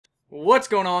What's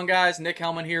going on, guys? Nick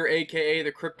Hellman here, aka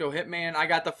the Crypto Hitman. I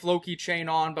got the FLOKI chain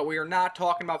on, but we are not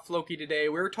talking about FLOKI today.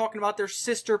 We're talking about their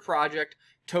sister project,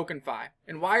 tokenfi.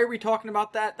 And why are we talking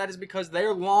about that? That is because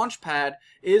their launchpad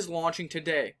is launching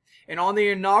today. And on the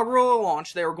inaugural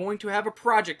launch, they are going to have a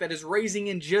project that is raising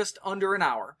in just under an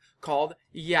hour called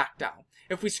YAKS.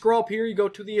 If we scroll up here, you go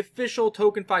to the official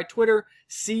tokenfi Twitter,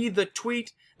 see the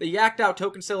tweet. The YAKS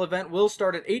token sale event will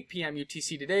start at 8 p.m.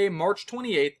 UTC today, March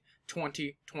 28th.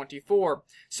 2024,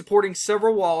 supporting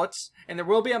several wallets, and there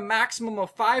will be a maximum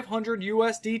of 500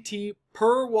 USDT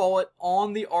per wallet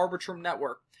on the Arbitrum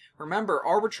network. Remember,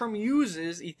 Arbitrum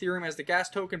uses Ethereum as the gas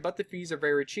token, but the fees are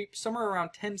very cheap, somewhere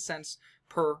around 10 cents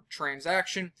per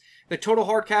transaction. The total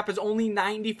hard cap is only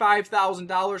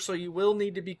 $95,000, so you will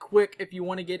need to be quick if you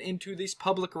want to get into this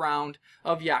public round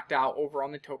of YAKS over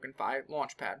on the tokenfi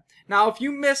launchpad. Now, if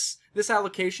you miss this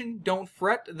allocation, don't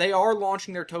fret. They are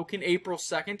launching their token April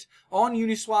 2nd on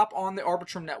Uniswap on the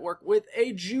Arbitrum network with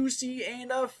a juicy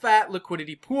and a fat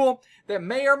liquidity pool that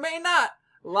may or may not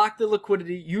lock the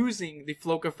liquidity using the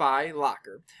FLOKI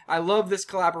locker. I love this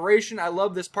collaboration, I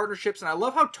love this partnerships, and I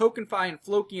love how tokenfi and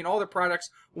FLOKI and all their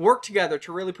products work together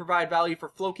to really provide value for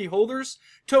FLOKI holders,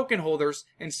 token holders,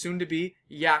 and soon to be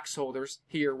YAKS holders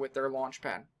here with their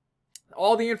launchpad.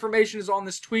 All the information is on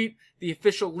this tweet, the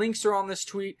official links are on this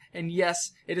tweet, and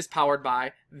yes, it is powered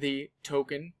by the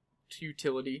token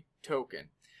utility token.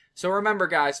 So remember,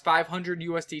 guys, 500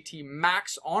 USDT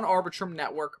max on Arbitrum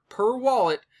network per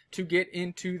wallet to get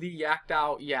into the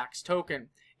YAKS token.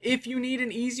 If you need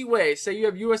an easy way, say you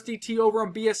have USDT over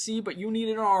on BSC, but you need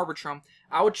it on Arbitrum,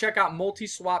 I would check out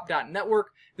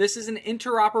multiswap.network. This is an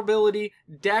interoperability,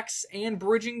 DEX, and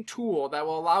bridging tool that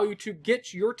will allow you to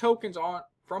get your tokens on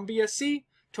from BSC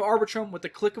to Arbitrum with the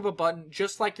click of a button,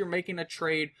 just like you're making a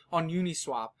trade on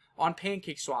Uniswap, on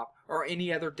PancakeSwap, or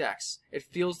any other DEX. It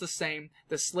feels the same,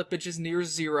 the slippage is near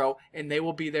zero, and they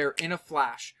will be there in a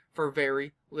flash for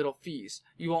very little fees.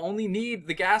 You will only need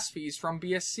the gas fees from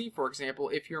BSC, for example,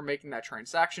 if you're making that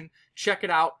transaction. Check it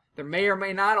out. There may or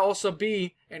may not also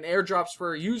be an airdrops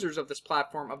for users of this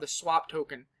platform of the swap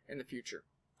token in the future.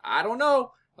 I don't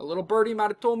know. A little birdie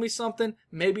might have told me something.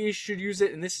 Maybe you should use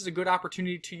it, and this is a good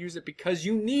opportunity to use it because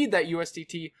you need that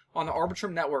USDT on the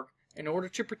Arbitrum network in order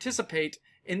to participate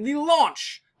in the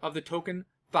launch of the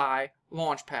tokenfi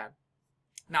launchpad.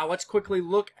 Now let's quickly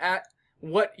look at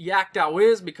what YAKS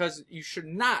is, because you should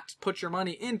not put your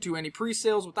money into any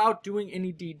pre-sales without doing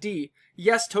any DD.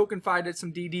 Yes, tokenfi did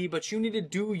some DD, but you need to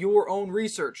do your own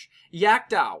research.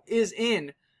 YAKS is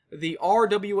in the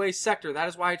RWA sector. That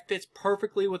is why it fits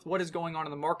perfectly with what is going on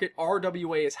in the market.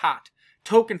 RWA is hot.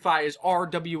 tokenfi is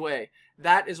RWA.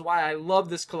 That is why I love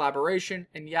this collaboration,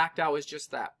 and YAKS is just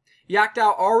that. YAKS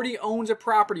already owns a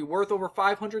property worth over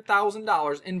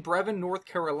 $500,000 in Brevin, North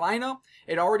Carolina.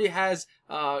 It already has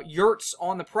yurts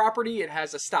on the property. It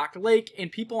has a stocked lake,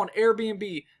 and people on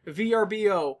Airbnb,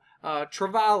 VRBO,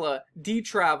 Travala,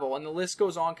 D-Travel, and the list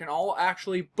goes on, can all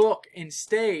actually book and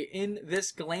stay in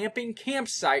this glamping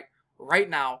campsite right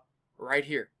now, right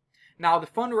here. Now, the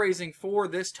fundraising for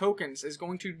this tokens is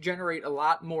going to generate a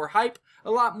lot more hype,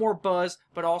 a lot more buzz,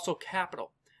 but also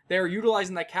capital. They are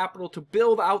utilizing that capital to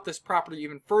build out this property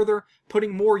even further,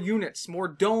 putting more units, more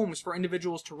domes for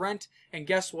individuals to rent, and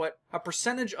guess what? A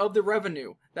percentage of the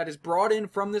revenue that is brought in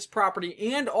from this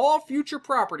property and all future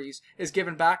properties is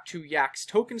given back to YAKS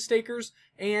token stakers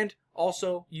and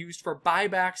also used for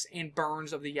buybacks and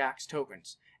burns of the YAKS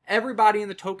tokens. Everybody in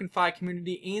the tokenfi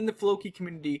community and the FLOKI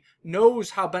community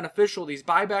knows how beneficial these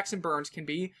buybacks and burns can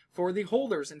be for the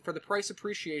holders and for the price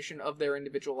appreciation of their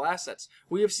individual assets.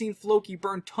 We have seen FLOKI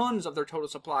burn tons of their total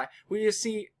supply. We have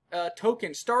seen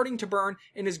token starting to burn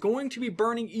and is going to be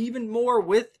burning even more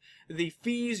with the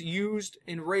fees used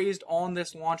and raised on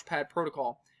this launchpad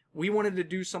protocol. We wanted to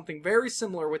do something very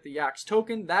similar with the YAKS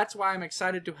token. That's why I'm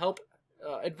excited to help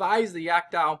advise the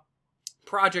YAKS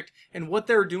project and what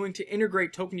they're doing to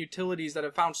integrate token utilities that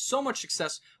have found so much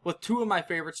success with two of my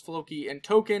favorites, FLOKI and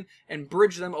Token, and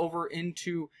bridge them over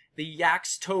into the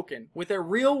YAKS token with a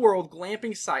real-world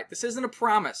glamping site. This isn't a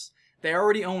promise. They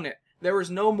already own it. There is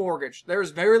no mortgage. There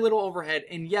is very little overhead,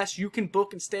 and yes, you can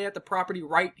book and stay at the property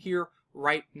right here,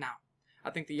 right now. I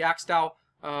think the YAKS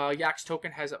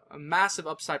token has a massive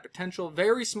upside potential.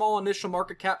 Very small initial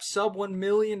market cap, sub $1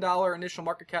 million initial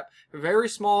market cap, very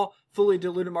small fully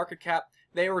diluted market cap.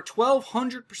 They were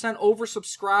 1,200%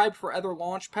 oversubscribed for other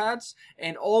launch pads,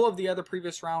 and all of the other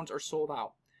previous rounds are sold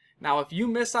out. Now, if you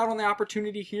miss out on the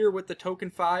opportunity here with the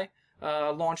tokenfi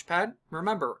launchpad,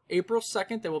 remember, April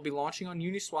 2nd, they will be launching on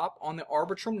Uniswap on the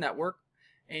Arbitrum network,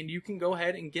 and you can go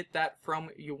ahead and get that from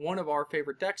one of our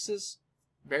favorite DEXs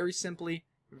very simply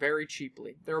very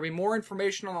cheaply. There will be more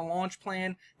information on the launch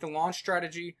plan, the launch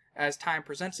strategy as time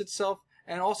presents itself,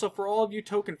 and also for all of you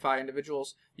TokenFi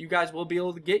individuals, you guys will be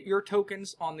able to get your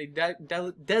tokens on the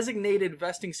designated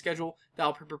vesting schedule that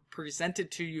will be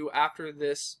presented to you after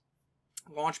this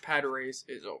Launchpad raise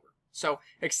is over. So,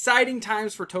 exciting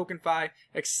times for TokenFi,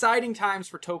 exciting times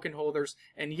for token holders,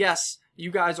 and yes,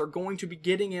 you guys are going to be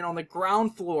getting in on the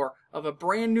ground floor of a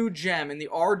brand new gem in the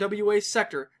RWA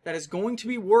sector that is going to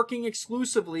be working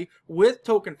exclusively with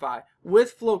TokenFi,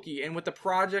 with FLOKI, and with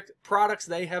the products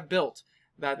they have built.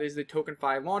 That is the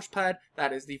TokenFi Launchpad,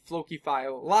 that is the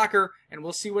FLOKI Locker, and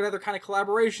we'll see what other kind of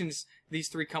collaborations these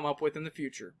three come up with in the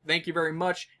future. Thank you very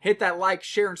much. Hit that like,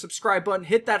 share, and subscribe button.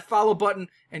 Hit that follow button.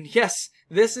 And yes,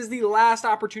 this is the last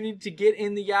opportunity to get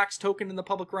in the YAKS token in the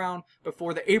public round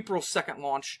before the April 2nd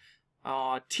launch.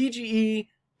 TGE,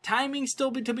 timing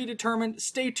still to be determined.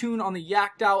 Stay tuned on the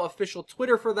YakDAO official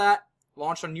Twitter for that.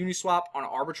 Launched on Uniswap on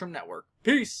Arbitrum Network.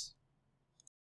 Peace!